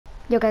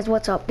Yo guys,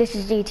 what's up? This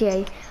is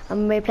GTA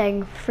and we're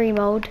playing free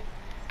mode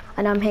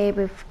and I'm here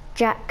with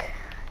Jack,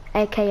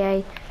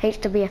 aka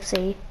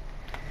HWFC,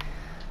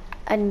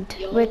 and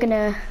we're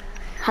gonna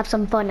have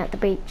some fun at the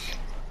beach.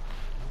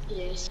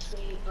 Yes,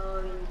 we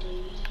are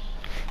indeed.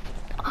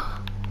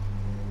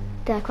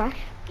 Did I crash?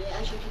 Yeah,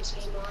 as you can see,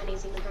 mine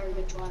isn't a very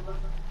good driver.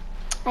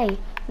 Hey,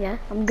 yeah,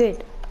 I'm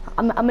good.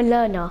 I'm a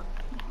learner.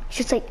 You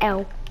should say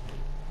L,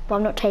 but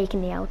I'm not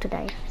taking the L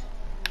today.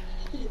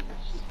 Yeah.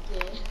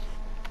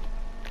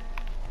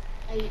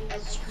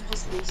 As you can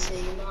possibly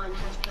see, mine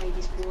has played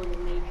this more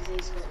than me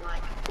because he's got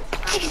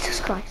like Jesus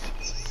Christ.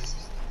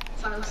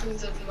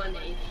 thousands of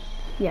money.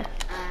 Yeah.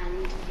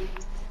 And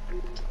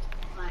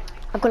like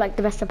I've got like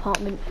the best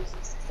apartment.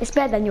 It's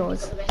better than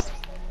yours. the best.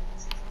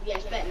 Yeah,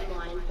 it's better than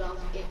mine, but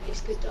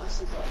it's good that I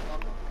still got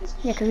one because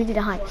Yeah, because we did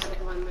a hike. I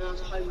had one when I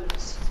was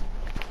homeless.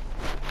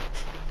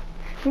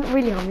 You're not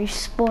really home, you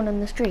spawn on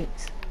the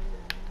streets.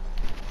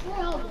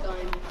 Where are we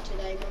going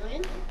today,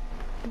 Ryan?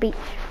 The beach.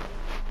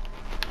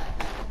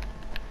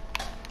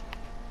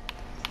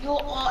 Your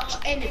arch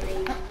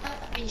enemy,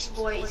 Beast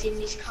Boy, is in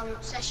this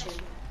current session.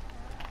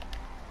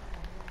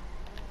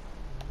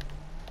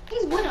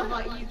 He's when have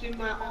like you been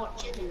my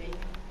arch enemy?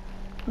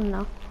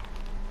 No.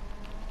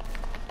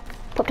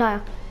 Pop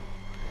tire.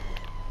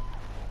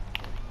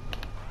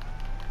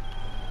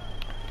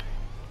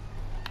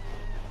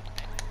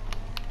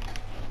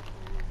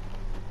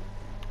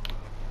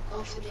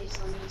 After this,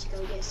 I need to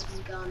go get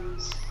some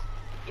guns.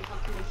 If I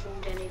can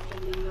afford any,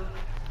 probably not.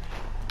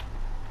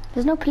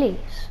 There's no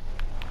police.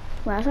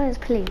 Well, I thought there's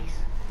police.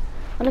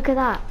 Oh, look at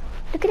that.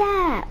 Look at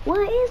that.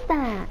 What is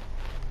that?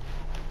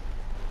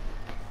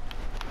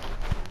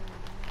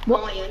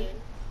 What? Ryan,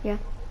 Yeah.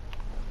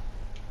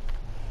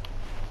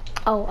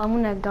 Oh, I'm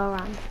gonna go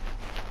around.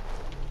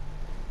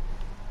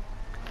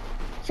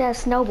 Instead of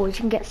snowballs,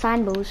 you can get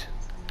sandballs.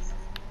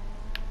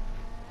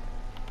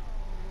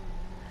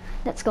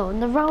 Let's go on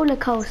the roller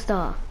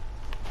coaster.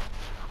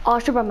 Oh, I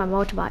should ride my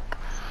motorbike.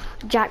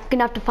 Jack,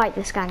 gonna have to fight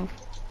this gang.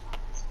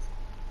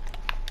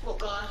 what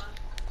guy?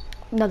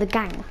 No, the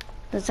gang.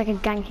 There's like a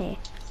gang here.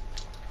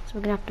 So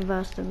we're gonna have to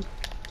verse them.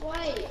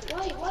 Wait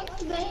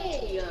for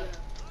me!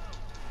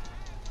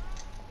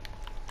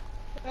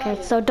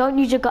 Okay, so don't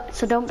use your gun.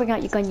 So don't bring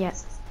out your gun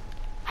yet.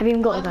 Have you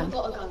even got a I've gun?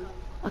 got a gun.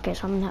 Okay,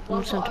 so I'm just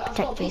going to I've got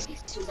protect a you.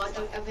 pistol, but I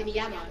don't have any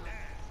ammo.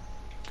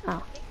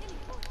 Oh.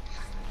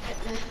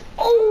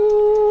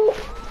 Oh!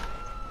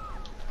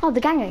 Oh,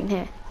 the gang ain't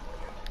here.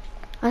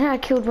 I think I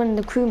killed one of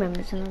the crew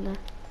members in there.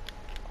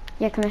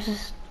 Yeah, can I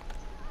just...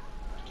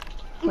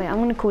 Wait, I'm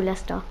gonna call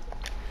Lester.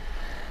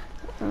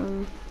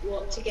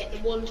 What, to get the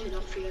wanted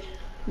off you?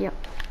 Yep.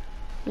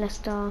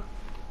 Lester.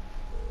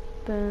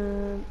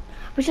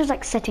 Which is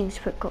like settings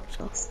to put cops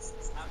off.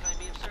 How can I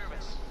be of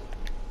service?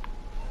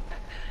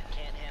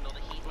 Can't handle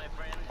the heat, my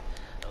friend?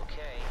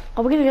 Okay.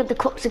 Oh, we're gonna get the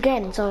cops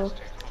again, so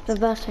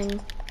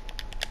reversing.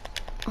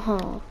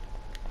 Oh.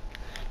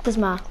 Doesn't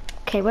matter.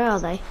 Okay, where are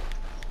they?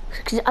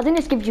 'Cause I think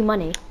this gives you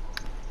money.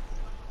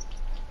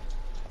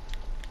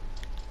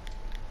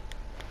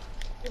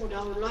 Oh,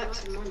 I would like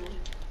some money.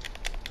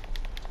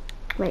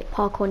 Wait,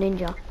 parkour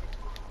ninja.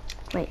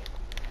 Wait.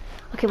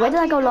 Okay, where did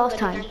I go last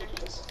time?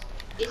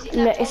 Is it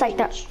Look, it's like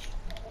that. orange?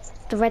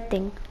 The red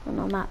thing on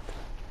our map.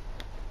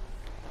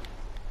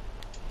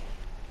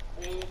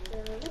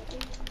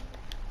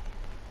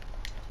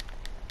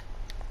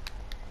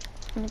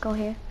 I'm gonna go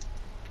here.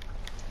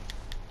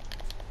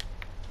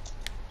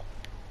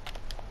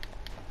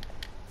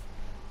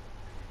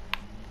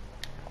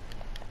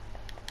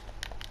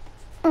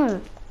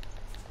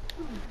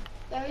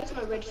 There is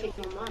no red thing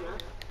on mine.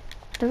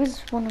 There is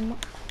one on my...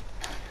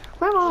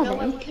 Where are You know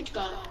where we they? could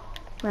go?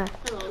 Where?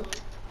 Hang on.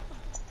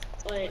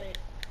 Wait.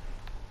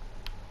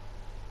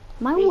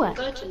 My We what?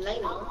 can go to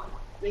Lena.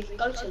 We can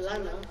go to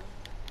Lena.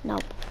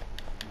 Nope.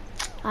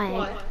 I ain't.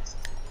 Why?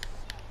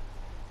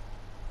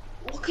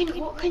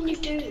 What can you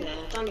do there?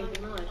 I don't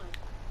even know.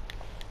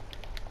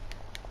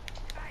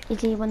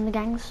 Is he one of the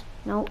gangs?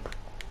 Nope.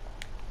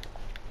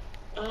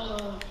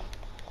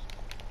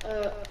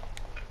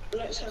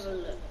 Let's have a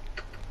look.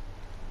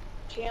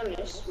 To be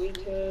honest, we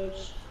could...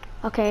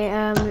 Okay,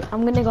 I'm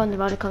gonna go on the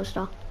roller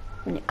coaster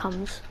when it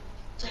comes.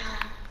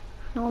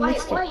 No, I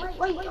missed it.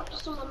 Wait, I'm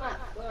just on the map.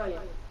 Where are you?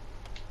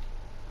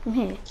 I'm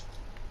here.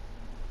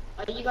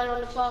 Are you going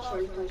on the fast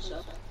roller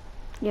coaster?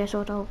 Yeah,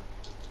 sort of.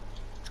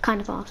 It's kind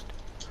of fast.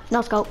 No,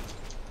 let's go.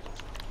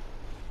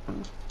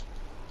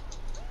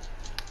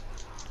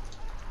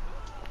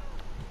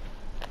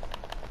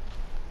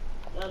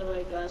 By the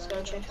way, guys,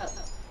 go check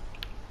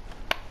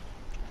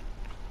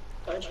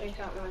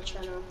out my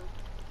channel.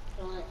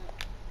 Right.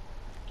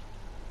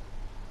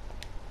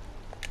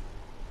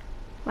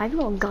 Why have you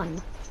got a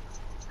gun?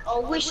 I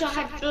wish I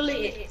had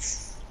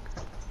bullets.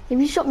 If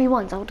you shot me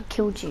once, I would have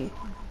killed you.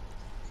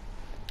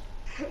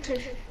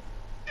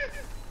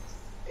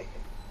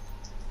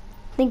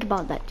 Think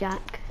about that,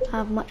 Jack. I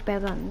have much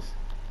better guns.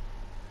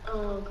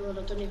 Oh god,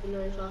 I don't even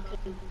know if I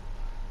can.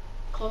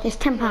 It's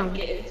 £10.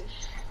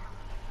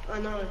 I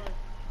know.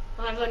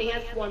 I've only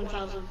had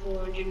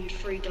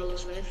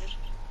 $1,403 left.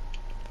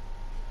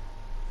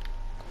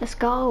 Let's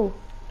go.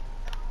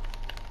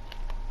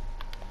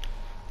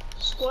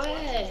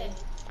 Square.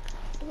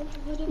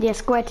 Yeah,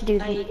 square to do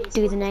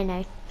the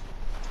nay.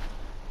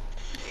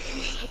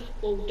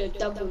 Or the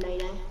double nay.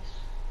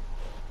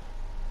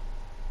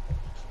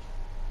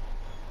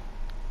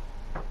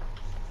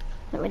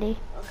 Not ready.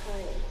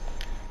 Okay.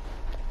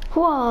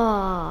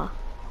 Hooah!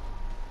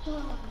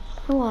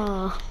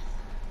 Hooah!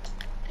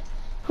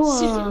 Super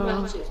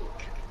Hooah! magic.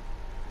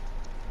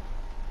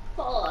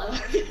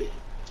 Oh.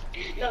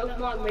 No,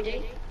 I'm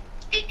ready.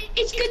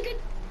 It's good.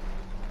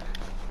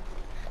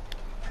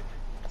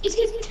 It's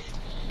good.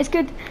 It's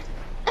good.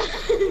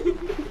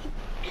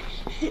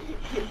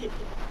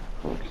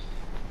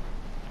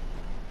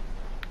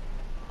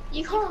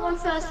 You can't run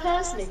first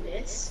person in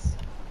this.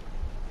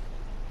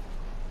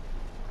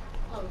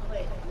 Oh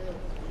wait, no.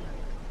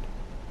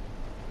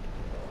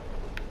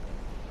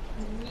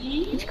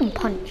 You can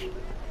punch.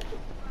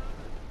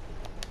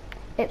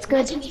 It's good.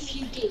 Imagine if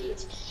you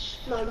did.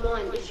 No,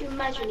 mine. If you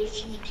imagine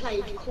if you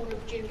played Call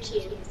of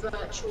Duty in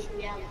virtual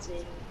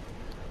reality.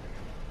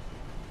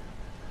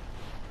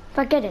 If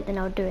I get it, then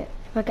I'll do it.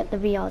 If I get the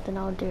VR, then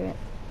I'll do it.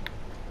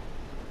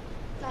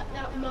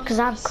 That must 'Cause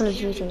I have be Call of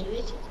scary, Duty.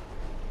 dude.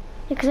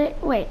 Yeah, cause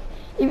wait,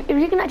 if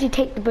you can actually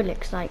take the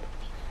bullets, like,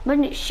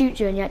 when it shoots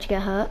you and you actually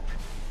get hurt,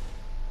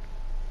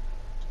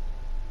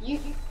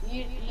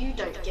 You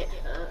don't get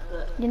hurt,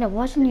 but you know,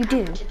 what can you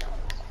do?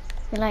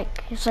 You're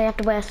like, so you have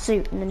to wear a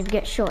suit, and then if you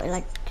get shot, it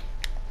like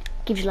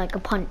gives you like a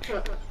punch.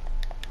 Right.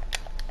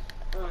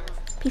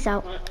 Peace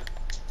out. Right.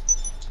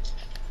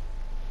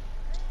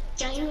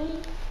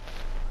 Dang.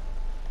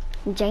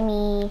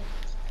 Jamie.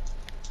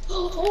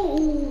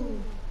 Oh.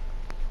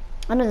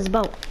 I know there's a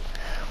boat.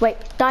 Wait,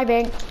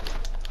 diving.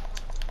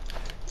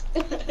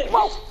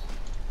 Whoa!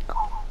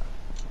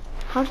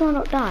 How did I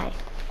not die?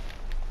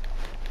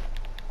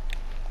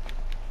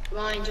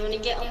 Ryan, do you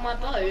want to get on my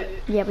boat?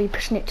 Yeah, we're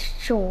pushing it to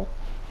shore.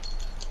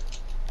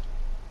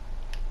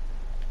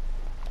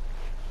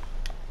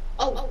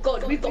 Oh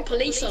God, we've got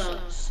police on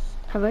us.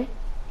 Have we?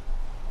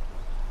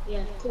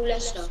 Yeah, call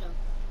Lester.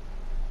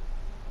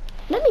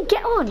 Let me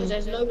get on. Because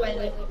there's no way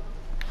that.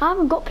 I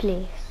haven't got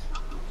police.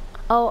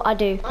 Oh, I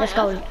do. Let's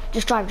go. have.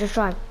 Just drive, just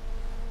drive.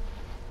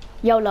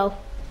 YOLO.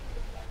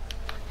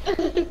 Do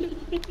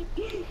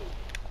you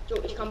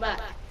want me to come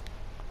back?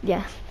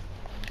 Yeah.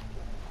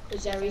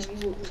 Because there is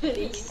more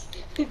police.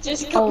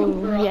 Just Oh,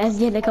 come for yeah, us.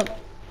 yeah, they come.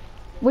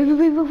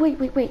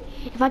 Wait.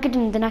 If I get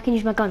in, then I can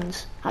use my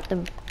guns at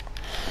them.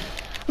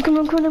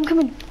 I'm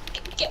coming.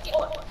 Get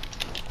on.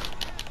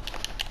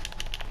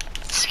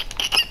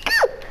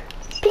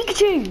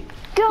 Pikachu!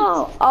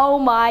 Go! Oh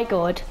my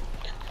god.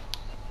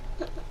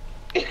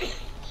 Get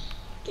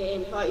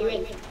in. Right, you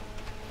in?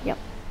 Yep.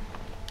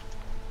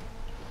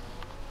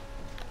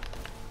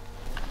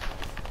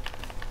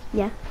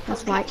 Yeah,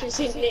 that's right.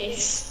 Practicing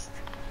this.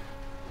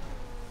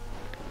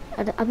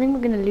 I think we're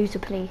gonna lose the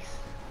police.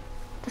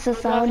 That's the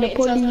sound of Driving it in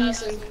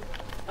first police. person.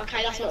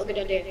 Okay, that's not a good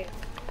idea.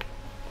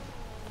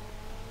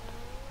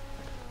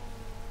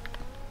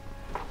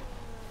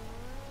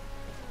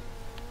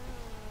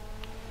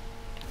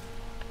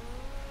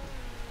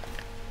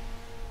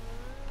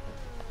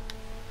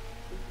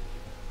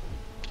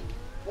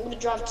 I'm gonna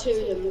drive to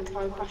them and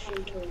try and crash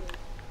into them.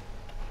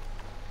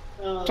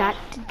 Jack,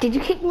 did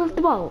you kick me off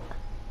the boat?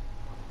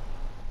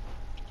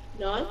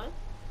 No?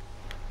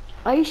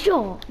 Are you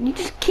sure? You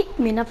just kicked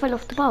me and I fell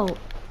off the boat.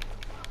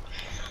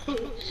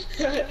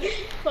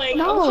 Wait,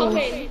 No. I'm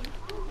coming.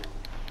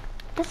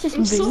 That's just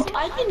I'm so, rude.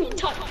 I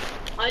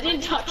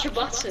didn't touch a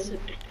button.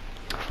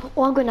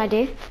 Oh, I've got an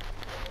idea.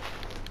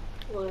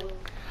 What?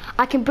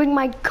 I can bring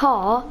my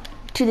car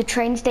to the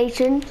train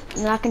station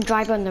and I can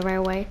drive on the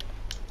railway.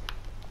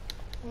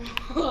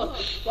 Well,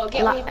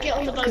 get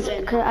on the boat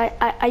then. Cause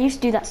I used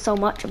to do that so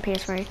much on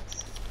PS3.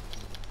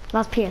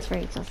 That's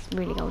PS3, so that's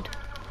really old.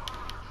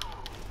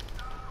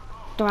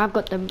 Don't worry, I've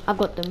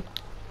got them.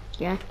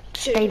 Yeah, Dude,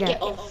 stay there.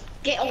 get off.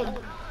 Get on. Don't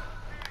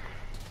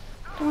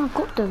worry, I've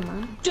got them,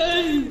 man.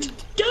 Dude!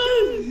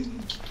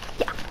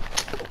 Yeah,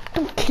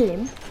 don't kill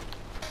him.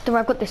 Don't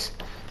worry, I've got this.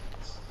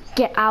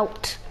 Get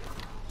out.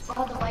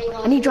 By the way,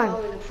 I need drive.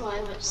 we are in a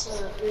private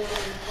server.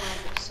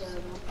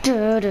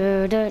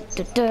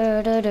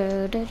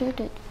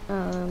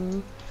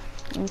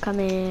 I'm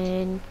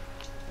coming.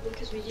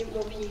 Because we didn't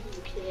want people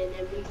here and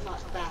then we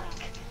fought back.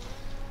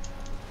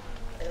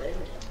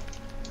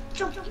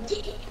 Jump,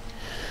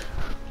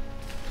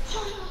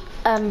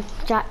 yeah.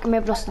 Jack, I may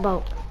have lost the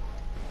boat.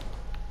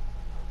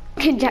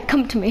 Jack,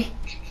 come to me.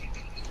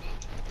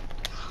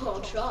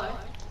 I'll try.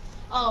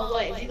 Oh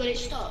wait, have you got it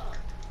stuck?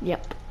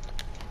 Yep.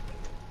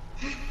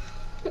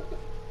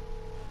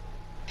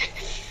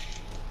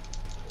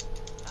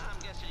 I'm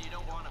guessing you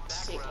don't want a back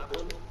Sick rub.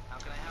 one. How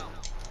can I help?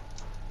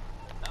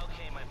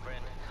 Okay, my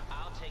friend.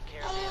 I'll take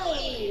care of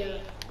Hey!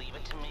 it. Leave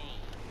it to me.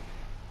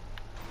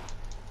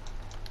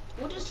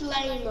 What does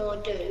Lamar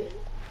do?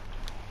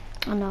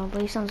 I know,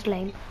 but he sounds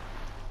lame.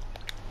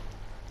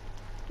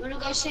 You wanna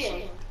go see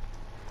him?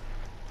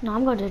 No,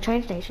 I'm going to the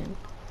train station.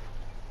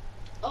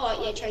 Alright,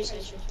 yeah, train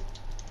station.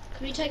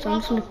 Can we take So I'm our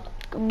just car? gonna,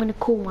 I'm gonna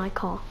call my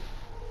car.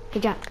 Hey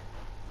Jack.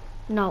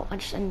 No, I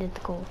just ended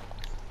the call.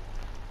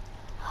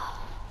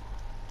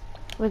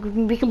 We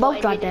can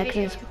both drive there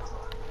because it's...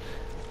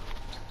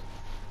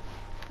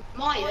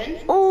 Mayan?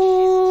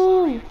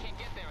 Oh!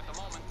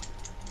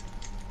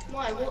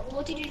 Mayan,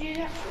 what did you do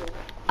that for?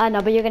 I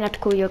know, but you're gonna have to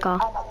call your car.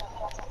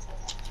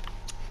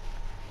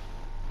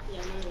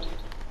 Yeah, no, no.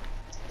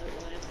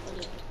 Don't worry, I've got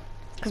it.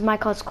 Because my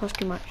cars cost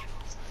too much.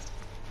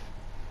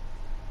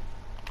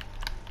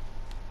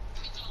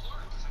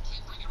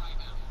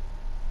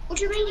 What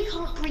do you mean you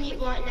can't bring it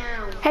right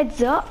now?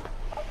 Heads up.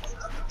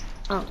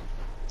 Oh.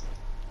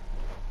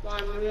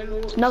 Mayan, remember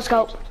what No you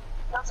scope. said?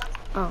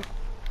 Oh.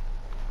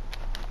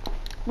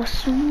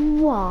 What's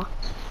what?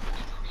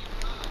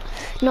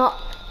 No,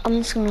 I'm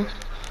just gonna...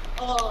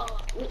 Oh,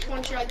 which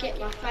one should I get?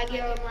 My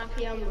Fagio or my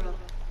Penumbra?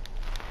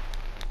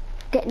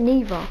 Get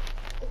neither.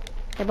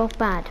 They're both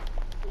bad.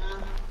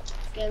 Nah.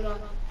 Get my...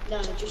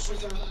 No, just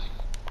as well.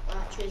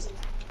 Alright, cheers.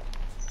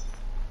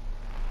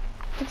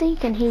 I think you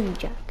can hear you,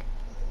 Jack.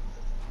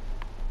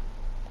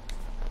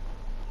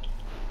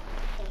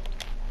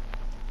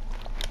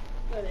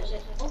 Where is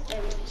it? Oh,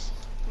 there it is.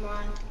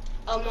 Mine.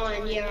 Oh,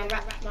 mine. Yeah, I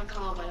wrapped my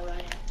car, by the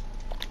way.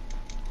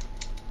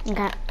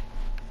 Okay.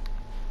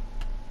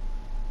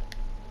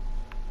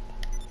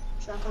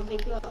 So I can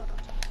pick you up.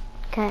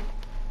 Okay.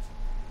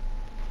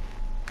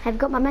 Have you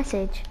got my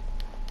message?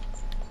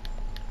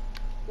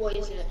 What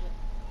is it?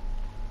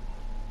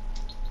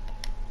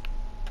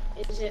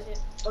 Is it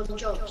on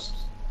jobs?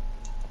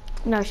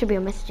 No, it should be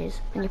on messages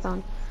on your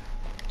phone.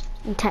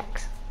 And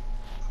text.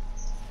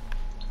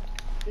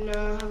 No,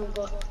 I haven't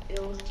got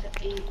your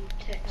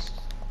text.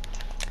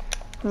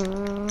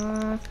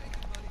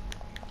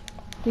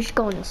 We should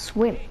go on a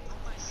swim.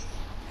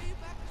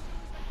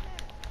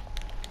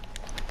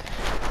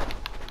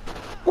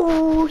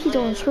 Oh, he's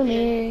going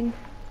swimming.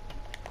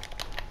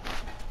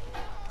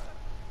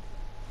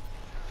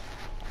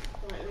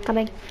 Right,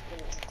 Coming.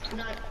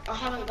 no, I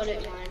haven't got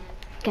it, mine.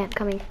 Okay, I'm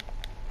coming.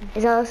 Is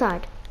that the other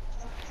side?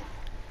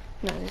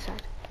 No, this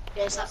side.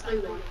 Yeah, it's that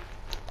blue one.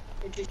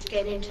 You're just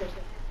getting into it.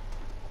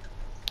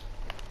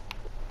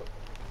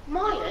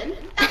 Mayan?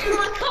 That's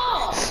my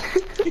car!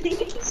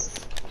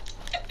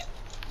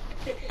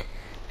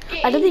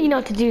 I don't think you know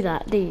how to do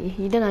that, do you?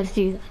 You don't know how to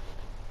do that.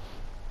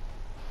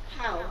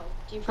 How?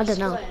 Do you I don't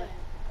know. square?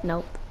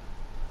 Nope.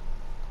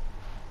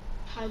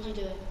 How do you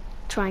do it?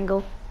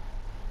 Triangle.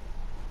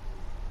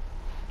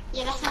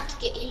 Yeah, that's how to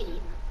get in.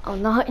 Oh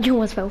no, you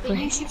almost fell for But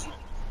you it. should...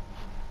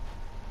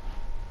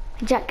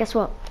 Jack, guess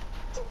what?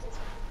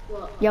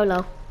 What?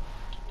 YOLO.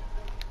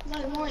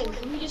 No, Mayan,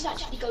 can we just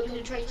actually go to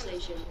the train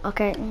station?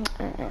 Okay,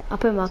 I'll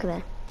put a marker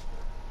there.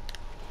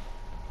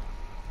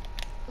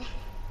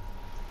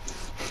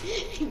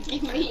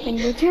 Give me... And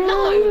you try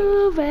No!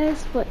 your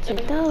best, but you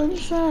don't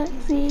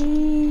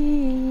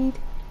succeed.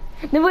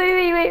 No,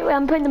 wait,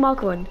 I'm putting the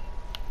marker on.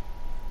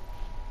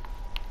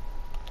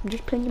 I'm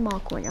just putting the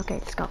marker on. Okay,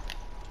 let's go.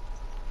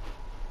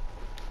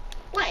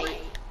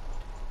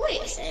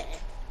 Wait a sec.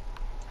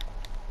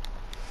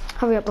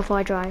 Hurry up before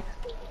I drive.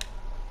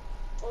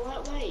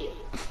 Alright, wait.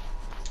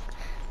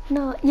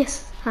 No,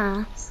 yes,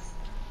 huh?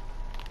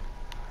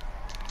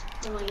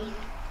 Mayan.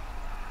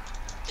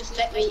 Just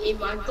let me in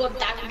my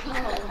goddamn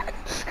car.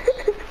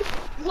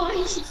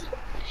 Why?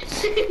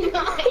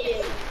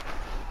 Mayan.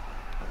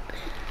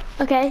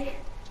 Okay,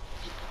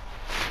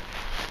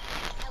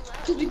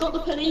 Because we got the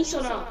police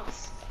on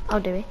us. I'll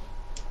do it.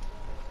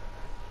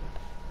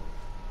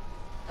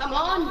 Come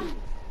on!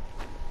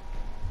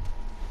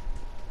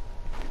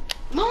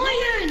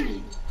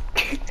 Mayan!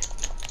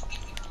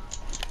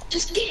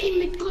 Just get in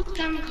the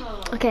goddamn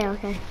car.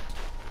 Okay.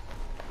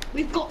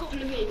 We've got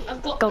them in.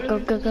 I've got Go, them go,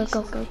 in go, go, police.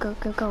 go, go, go,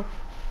 go, go.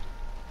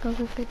 Go,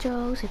 go, go,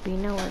 Joseph, you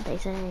know what they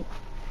say.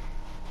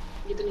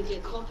 You're gonna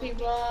get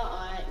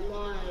copyright,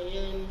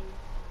 Mayan.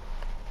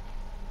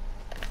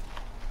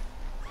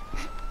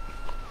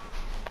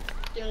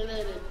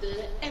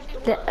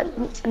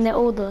 And they're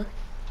all the,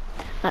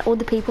 like all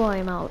the people are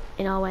in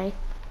our way,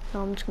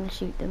 so I'm just gonna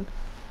shoot them.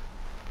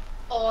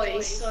 Oh,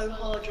 it's so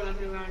hard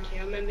driving around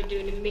here. I remember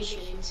doing a mission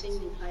in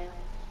single player.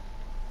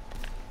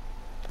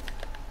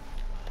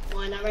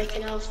 Mine, I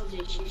reckon after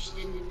this you should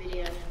end the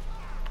video.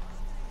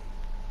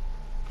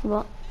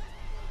 What?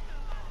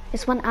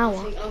 It's 1 I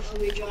hour. think after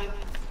we drive...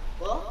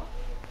 What?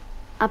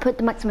 I put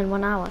the maximum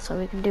 1 hour so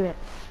we can do it.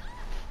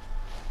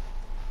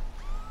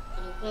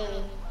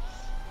 Okay.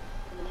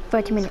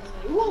 30 minutes.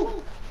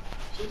 Whoa!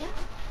 See that?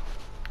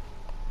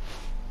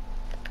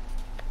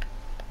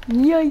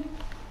 Yay!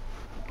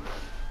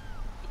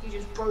 You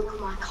just broke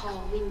my car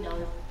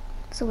window.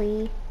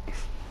 Sweet.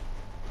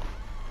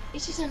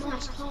 This is a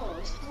nice car,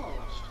 it's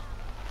fast.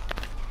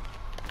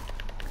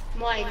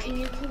 Mike, can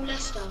you call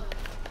Lester?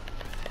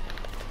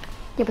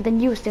 Yeah, but then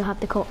you still have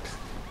the cops.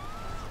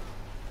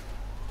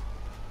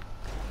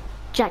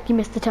 Jack, you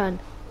missed the turn.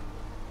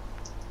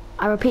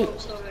 I repeat, Oh,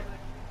 sorry.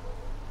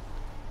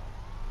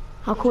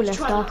 I'll call Just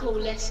try to Lester. call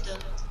Lester.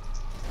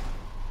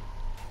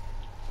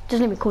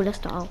 Just let me call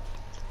Lester. I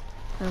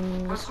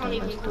can't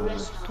even call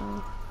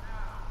Lester.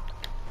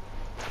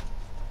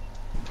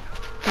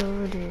 You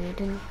have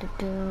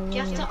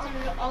to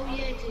unlock. Oh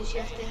yeah, because you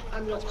have to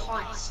unlock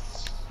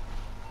heists.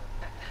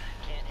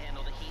 Can't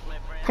handle the heat, my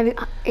friend. Have you?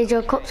 Is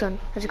your cops on?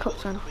 Has your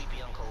cops on?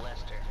 Creepy Uncle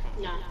Lester.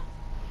 No.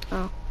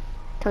 Oh,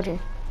 told you.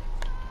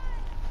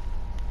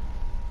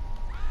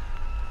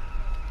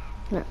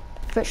 No,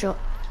 foot shot.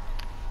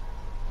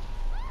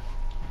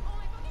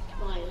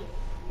 Why?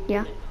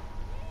 Yeah.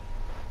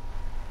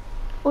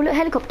 Oh look,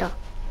 helicopter.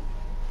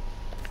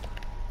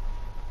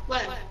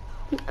 Where?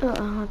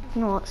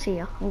 No, what? See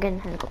ya. I'm getting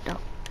a helicopter.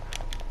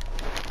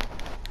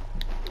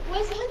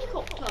 Where's the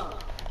helicopter?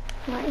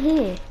 Right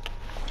here.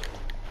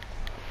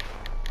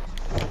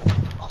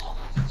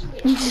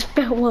 You just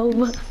fell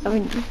over. I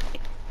mean,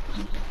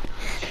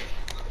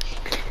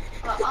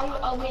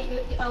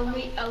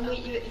 I'll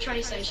meet you at the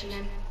train station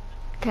then.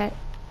 okay.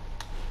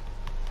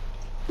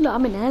 Look,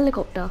 I'm in a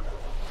helicopter.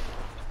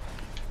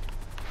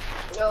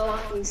 Oh,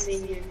 I can see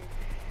you.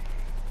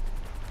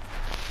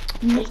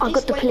 I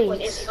got the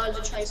police. If it goes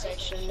to the train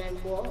station, then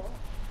what?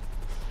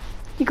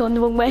 You gone the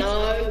wrong way.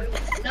 No.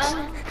 No.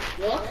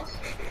 What?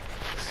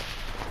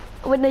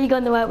 Wait, no, you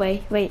gone the right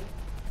way. Wait,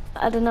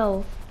 I don't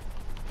know.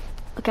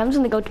 Okay, I'm just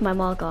gonna go to my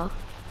marker.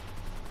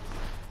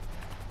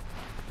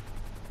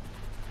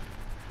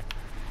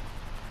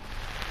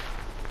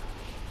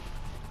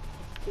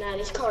 Nah,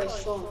 this car is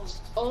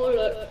fast. Oh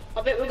look,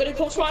 I bet we're gonna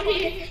cross right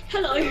here.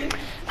 Hello.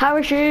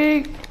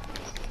 Parachute!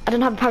 I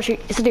don't have a parachute.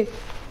 It's a do.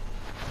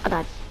 I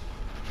died.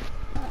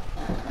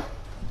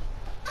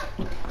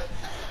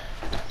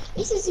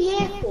 This is the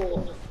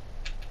airport.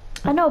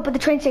 I know, but the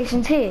train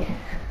station's here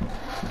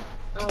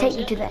to Oh, take is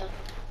you it? to the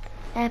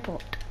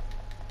airport.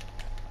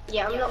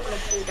 Yeah, I'm not gonna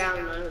fall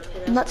down though.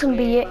 And that's gonna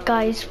be it,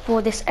 guys,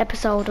 for this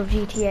episode of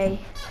GTA.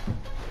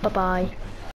 Bye bye.